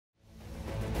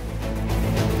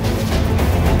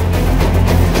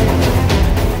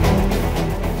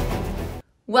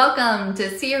Welcome to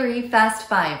CRE Fast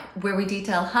 5, where we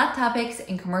detail hot topics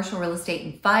in commercial real estate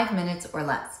in 5 minutes or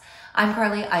less. I'm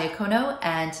Carly Iacono,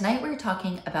 and tonight we're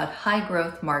talking about high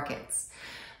growth markets.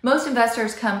 Most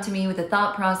investors come to me with the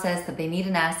thought process that they need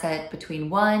an asset between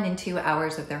 1 and 2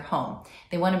 hours of their home.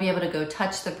 They want to be able to go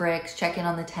touch the bricks, check in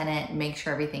on the tenant, and make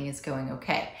sure everything is going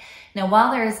okay. Now,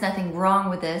 while there is nothing wrong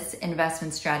with this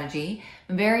investment strategy,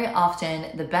 very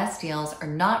often the best deals are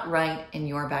not right in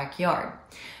your backyard.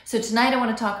 So tonight I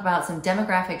want to talk about some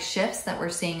demographic shifts that we're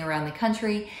seeing around the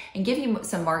country and give you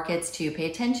some markets to pay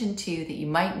attention to that you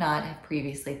might not have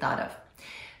previously thought of.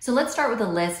 So let's start with a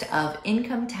list of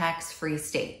income tax-free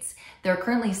states. There are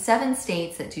currently 7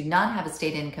 states that do not have a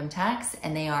state income tax,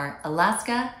 and they are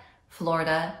Alaska,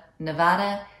 Florida,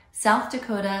 Nevada, South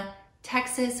Dakota,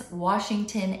 Texas,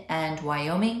 Washington, and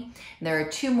Wyoming. There are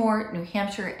 2 more, New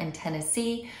Hampshire and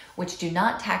Tennessee, which do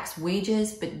not tax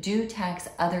wages, but do tax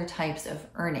other types of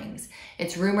earnings.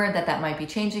 It's rumored that that might be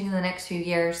changing in the next few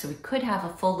years, so we could have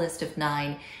a full list of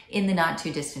 9 in the not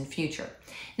too distant future.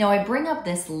 Now, I bring up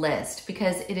this list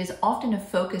because it is often a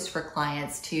focus for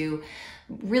clients to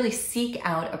really seek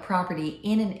out a property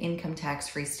in an income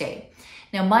tax-free state.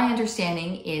 Now, my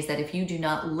understanding is that if you do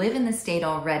not live in the state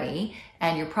already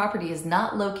and your property is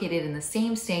not located in the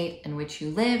same state in which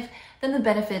you live, then the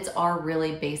benefits are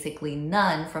really basically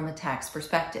none from a tax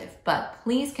perspective. But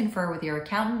please confer with your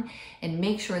accountant and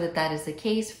make sure that that is the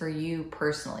case for you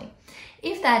personally.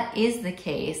 If that is the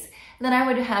case, then I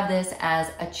would have this as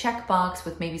a checkbox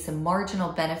with maybe some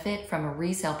marginal benefit from a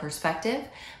resale perspective,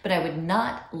 but I would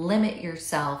not limit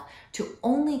yourself to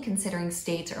only considering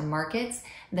states or markets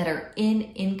that are in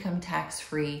income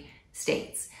tax-free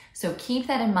states. So keep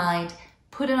that in mind,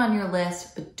 put it on your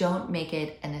list, but don't make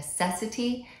it a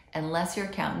necessity unless your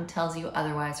accountant tells you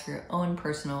otherwise for your own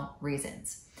personal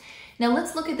reasons. Now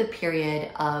let's look at the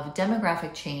period of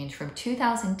demographic change from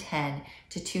 2010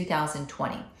 to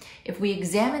 2020. If we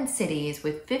examine cities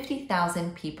with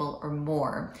 50,000 people or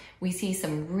more, we see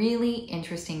some really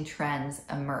interesting trends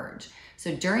emerge.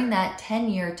 So during that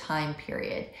 10-year time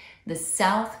period, the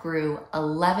South grew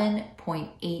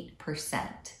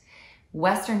 11.8%.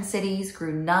 Western cities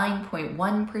grew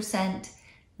 9.1%.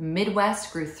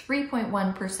 Midwest grew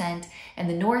 3.1%, and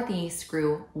the Northeast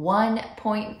grew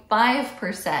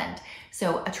 1.5%.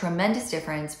 So a tremendous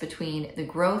difference between the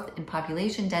growth in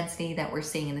population density that we're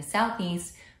seeing in the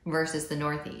Southeast versus the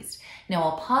Northeast. Now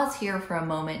I'll pause here for a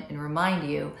moment and remind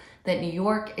you that New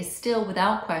York is still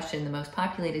without question the most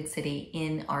populated city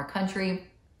in our country,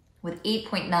 with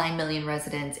 8.9 million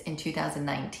residents in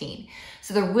 2019.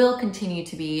 So there will continue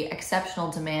to be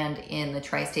exceptional demand in the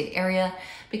tri-state area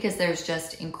because there's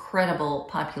just incredible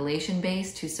population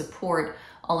base to support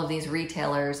all of these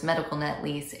retailers, medical net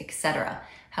lease, etc.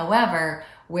 However,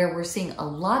 where we're seeing a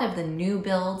lot of the new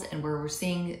builds and where we're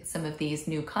seeing some of these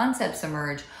new concepts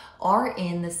emerge are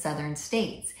in the southern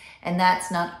states. And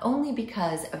that's not only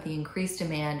because of the increased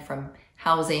demand from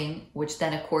housing, which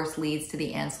then of course leads to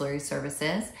the ancillary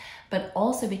services, but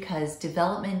also because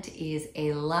development is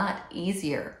a lot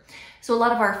easier. So a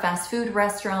lot of our fast food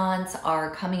restaurants are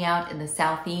coming out in the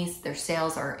Southeast. Their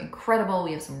sales are incredible.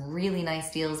 We have some really nice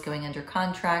deals going under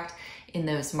contract in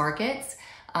those markets.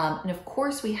 And of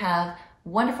course we have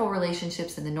wonderful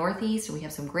relationships in the Northeast. We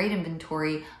have some great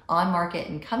inventory on market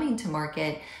and coming to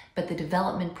market, but the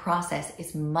development process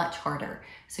is much harder.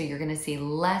 So you're gonna see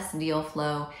less deal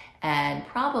flow and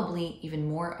probably even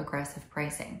more aggressive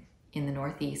pricing in the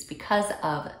Northeast because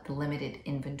of the limited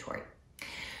inventory.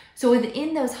 So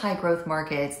within those high growth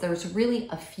markets, there's really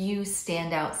a few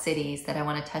standout cities that I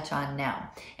want to touch on now.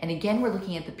 And again, we're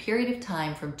looking at the period of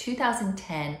time from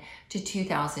 2010 to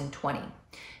 2020.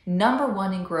 Number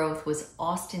 1 in growth was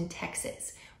Austin,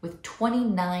 Texas, with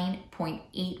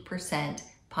 29.8%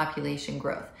 population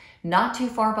growth. Not too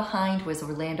far behind was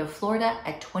Orlando, Florida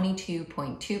at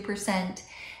 22.2%.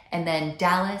 And then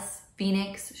Dallas,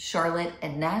 Phoenix, Charlotte,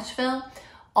 and Nashville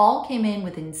all came in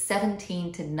within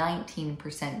 17 to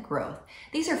 19% growth.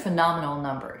 These are phenomenal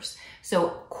numbers. So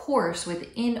of course,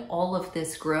 within all of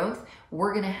this growth,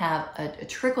 we're gonna have a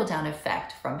trickle-down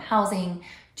effect from housing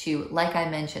to, like I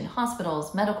mentioned,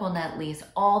 hospitals, medical net lease,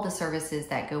 all the services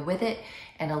that go with it,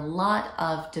 and a lot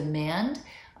of demand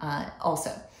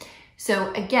also.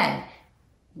 So again,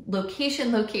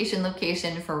 location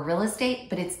for real estate,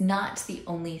 but it's not the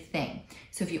only thing.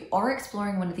 So if you are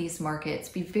exploring one of these markets,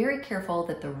 be very careful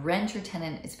that the rent your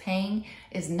tenant is paying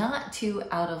is not too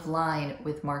out of line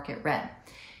with market rent.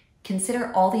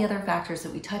 Consider all the other factors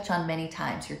that we touch on many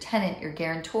times: your tenant, your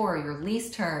guarantor, your lease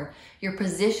term, your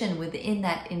position within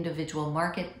that individual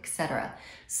market, etc.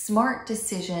 Smart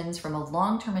decisions from a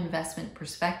long-term investment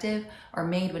perspective are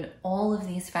made when all of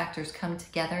these factors come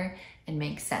together and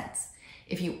make sense.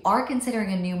 If you are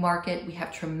considering a new market, we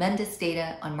have tremendous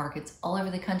data on markets all over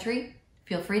the country.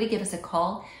 Feel free to give us a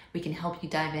call. We can help you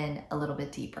dive in a little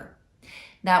bit deeper.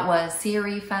 That was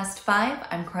CRE Fast 5.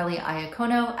 I'm Carly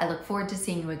Iacono. I look forward to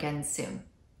seeing you again soon.